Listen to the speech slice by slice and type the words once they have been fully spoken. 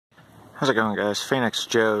How's it going, guys? Phoenix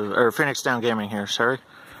Joe, or Phoenix Down Gaming here, sorry.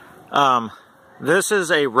 This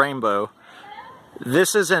is a rainbow.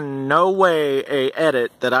 This is in no way a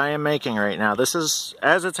edit that I am making right now. This is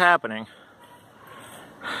as it's happening.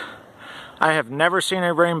 I have never seen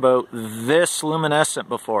a rainbow this luminescent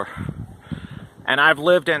before. And I've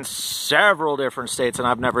lived in several different states and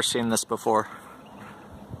I've never seen this before.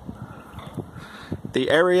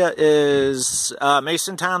 The area is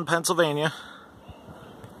Masontown, Pennsylvania.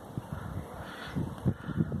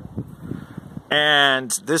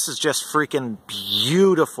 And this is just freaking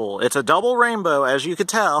beautiful. It's a double rainbow, as you could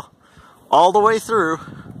tell, all the way through.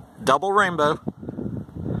 Double rainbow.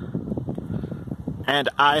 And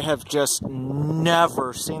I have just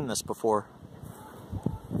never seen this before.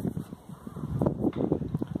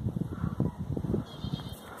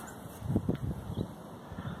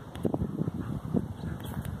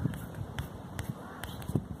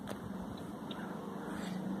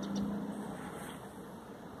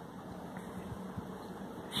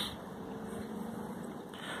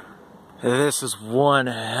 This is one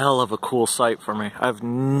hell of a cool sight for me. I've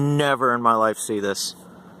never in my life seen this.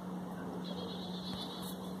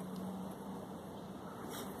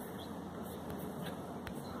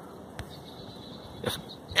 If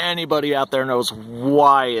anybody out there knows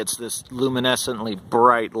why it's this luminescently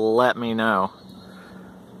bright, let me know.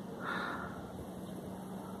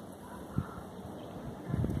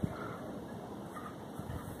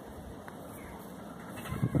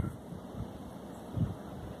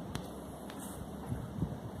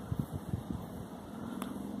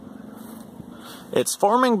 It's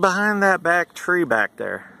forming behind that back tree back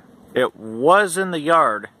there. It was in the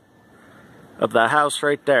yard of the house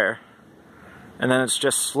right there. And then it's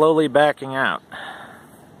just slowly backing out.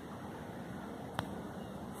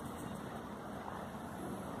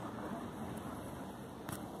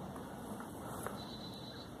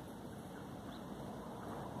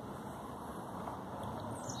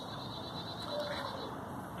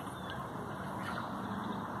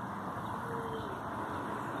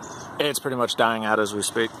 It's pretty much dying out as we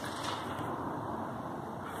speak.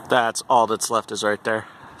 That's all that's left is right there.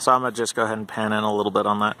 So I'm going to just go ahead and pan in a little bit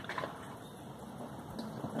on that.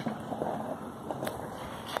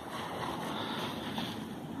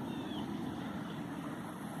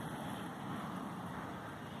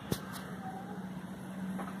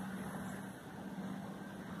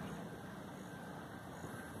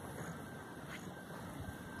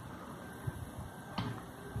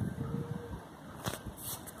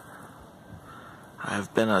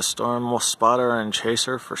 I've been a storm spotter and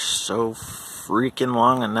chaser for so freaking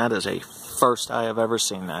long, and that is a first I have ever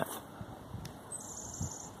seen that.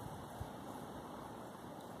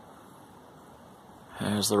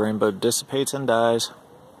 As the rainbow dissipates and dies.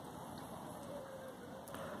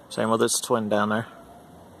 Same with its twin down there.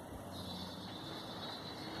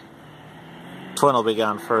 Twin will be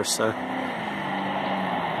gone first, though.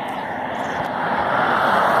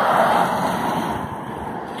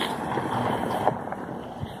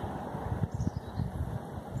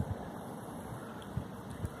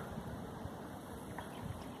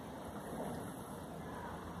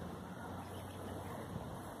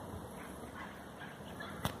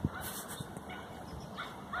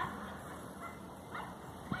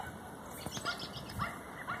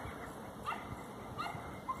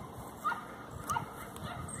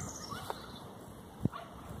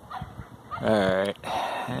 Alright,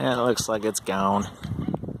 and it looks like it's gone.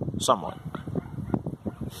 Somewhat.